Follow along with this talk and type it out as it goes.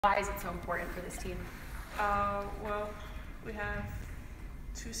Why is it so important for this team? Well, we have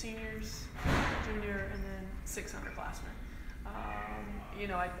 2 seniors, junior, and then 6 underclassmen.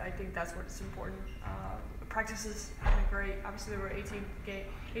 I think that's what's important. Practices have been great. Obviously, there were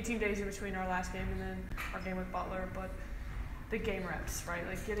 18 days in between our last game and then our game with Butler, but the game reps, right?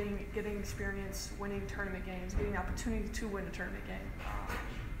 Like getting experience, winning tournament games, getting the opportunity to win a tournament game.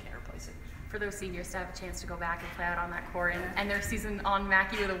 Can't replace it. For those seniors to have a chance to go back and play out on that court and their season on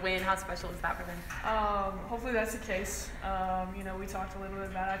Mackey with a win, how special is that for them? Hopefully that's the case. We talked a little bit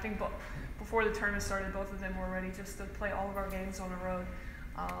about it. I think before the tournament started, both of them were ready just to play all of our games on the road.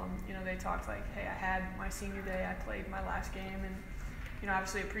 They talked like, hey, I had my senior day, I played my last game, and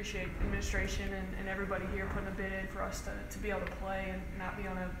obviously appreciate administration and everybody here putting a bid in for us to be able to play and not be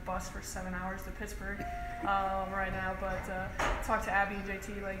on a bus for 7 hours to Pittsburgh right now. But talk to Abby and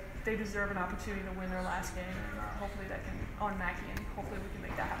JT, like they deserve an opportunity to win their last game, and hopefully that can on Mackey, and hopefully we can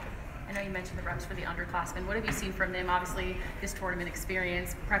make that happen. I know you mentioned the reps for the underclassmen. What have you seen from them? Obviously, this tournament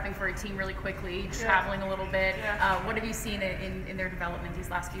experience, prepping for a team really quickly, traveling a little bit. What have you seen in their development these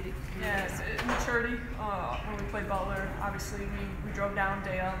last few days? Maturity. When we played Butler, obviously we drove down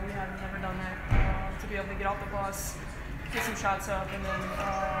day of. We haven't never done that. To be able to get off the bus, get some shots up, and then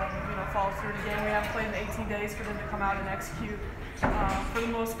follow through the game. We haven't played in 18 days for them to come out and execute. For the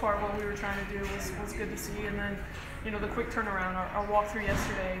most part, what we were trying to do was good to see, and then the quick turnaround, our walkthrough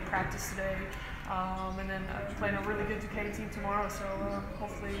yesterday, practice today, and then playing a really good Duquesne team tomorrow. So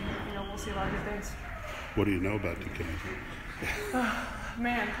hopefully, we'll see a lot of good things. What do you know about Duquesne?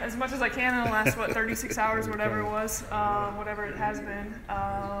 Man, as much as I can in the last 36 hours, whatever it was, whatever it has been.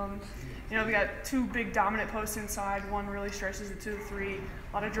 We got 2 big dominant posts inside. One really stretches the 2-3.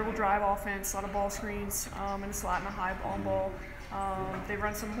 A lot of dribble drive offense, a lot of ball screens, and a slot and a high ball. They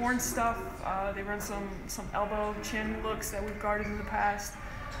run some horn stuff. They run some elbow chin looks that we've guarded in the past.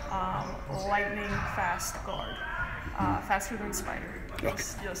 Lightning fast guard, faster than Spider.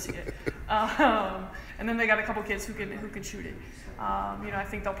 You'll see it. And then they got a couple kids who can shoot it. I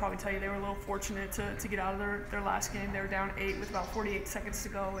think they'll probably tell you they were a little fortunate to get out of their last game. They were down 8 with about 48 seconds to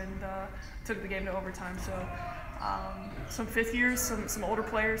go and took the game to overtime. So some 5th years, some older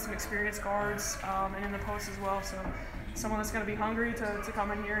players, some experienced guards, and in the post as well. So someone that's going to be hungry to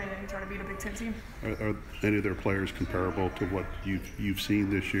come in here and try to beat a Big Ten team. Are any of their players comparable to what you've seen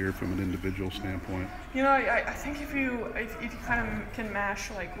this year from an individual standpoint? I think if you kind of can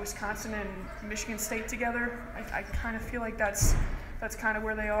mash like Wisconsin and Michigan State together, I kind of feel like that's kind of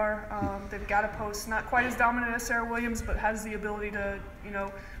where they are. They've got a post not quite as dominant as Sarah Williams, but has the ability to,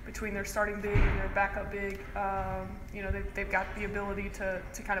 between their starting big and their backup big, they've got the ability to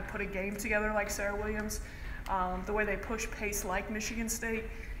kind of put a game together like Sarah Williams. The way they push pace like Michigan State,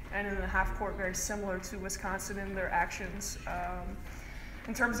 and in the half court very similar to Wisconsin in their actions.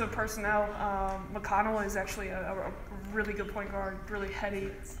 In terms of personnel, McConnell is actually a really good point guard, really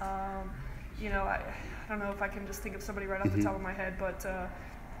heady. I don't know if I can just think of somebody right off the top of my head, but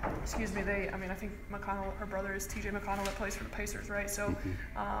excuse me, I think McConnell, her brother is TJ McConnell that plays for the Pacers, right? So,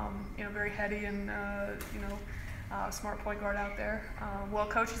 very heady and, smart point guard out there. Well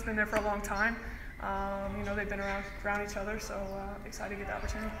coached, he's been there for a long time. They've been around each other, so excited to get the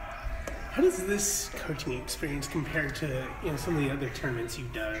opportunity. How does this coaching experience compare to some of the other tournaments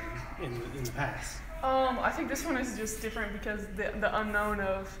you've done in the past? I think this one is just different because the unknown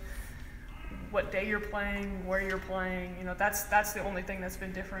of what day you're playing, where you're playing, that's the only thing that's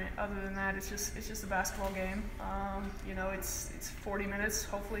been different. Other than that, it's just a basketball game. It's 40 minutes,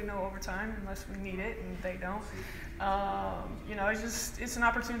 hopefully no overtime unless we need it, and they don't. It's an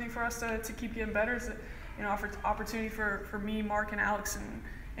opportunity for us to keep getting better. It's opportunity for me, Mark, and Alex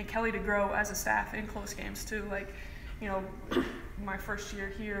and Kelly to grow as a staff in close games too. My first year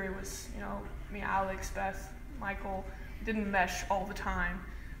here, it was me, Alex, Beth, Michael. Didn't mesh all the time.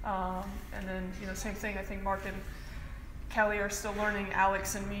 And then, same thing, I think Mark and Kelly are still learning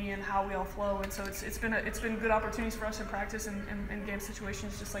Alex and me and how we all flow. And so it's been good opportunities for us in practice and game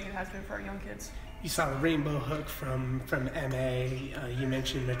situations, just like it has been for our young kids. You saw the rainbow hook from MA. You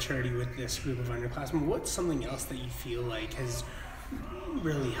mentioned maturity with this group of underclassmen. What's something else that you feel like has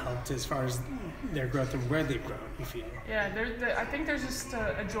really helped as far as their growth and where they've grown, you feel? Yeah, I think there's just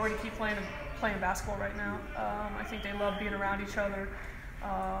a joy to keep playing basketball right now. I think they love being around each other.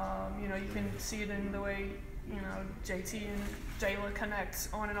 You can see it in the way, JT and Jayla connect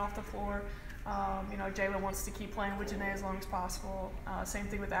on and off the floor. Jayla wants to keep playing with Janae as long as possible. Same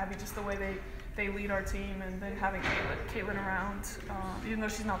thing with Abby, just the way they lead our team, and then having Caitlin around, even though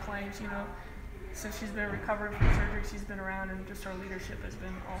she's not playing, since she's been recovering from surgery, she's been around, and just her leadership has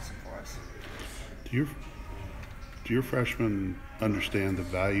been awesome for us. Do do your freshmen understand the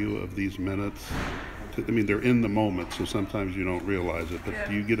value of these minutes? I mean, they're in the moment, so sometimes you don't realize it, but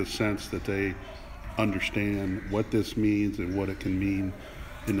do you get a sense that they understand what this means and what it can mean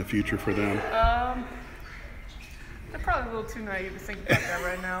in the future for them? They're probably a little too naive to think about that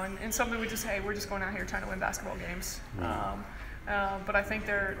right now, and something we're just going out here trying to win basketball games. But I think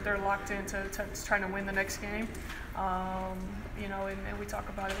they're locked into trying to win the next game. You know, and we talk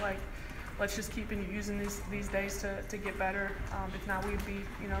about it like, let's just keep using these days to get better. If not, we'd be,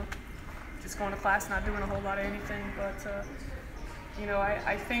 you know, just going to class, not doing a whole lot of anything. But you know,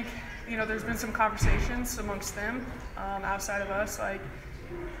 I think, you know, there's been some conversations amongst them outside of us, like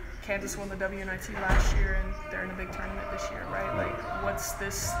Kansas won the WNIT last year and they're in a big tournament this year, right? Like, what's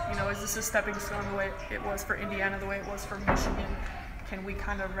this, you know, is this a stepping stone the way it was for Indiana, the way it was for Michigan? Can we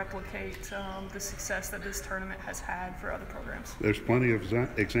kind of replicate the success that this tournament has had for other programs? There's plenty of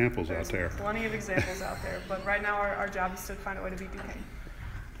examples out there. Plenty of examples out there, but right now our job is to find a way to beat Duquesne.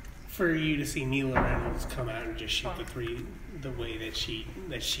 For you to see Mila Reynolds come out and just shoot the three the way that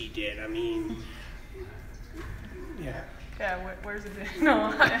she did, I mean, yeah. Yeah, where's it?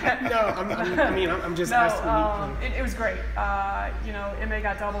 No. I'm just asking. It was great. You know, Emma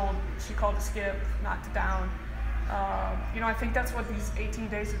got doubled. She called the skip, knocked it down. You know, I think that's what these 18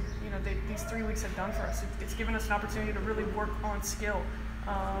 days, these 3 weeks have done for us. It's given us an opportunity to really work on skill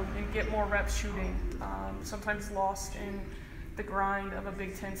and get more reps shooting. Sometimes lost in the grind of a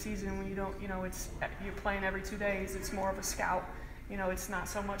Big Ten season when you don't, you know, you're playing every 2 days. It's more of a scout. You know, it's not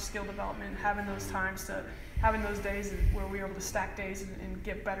so much skill development. Having those days where we were able to stack days and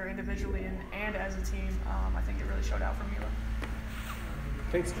get better individually and as a team, I think it really showed out for Mila.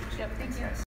 Thanks. Yep, thanks guys.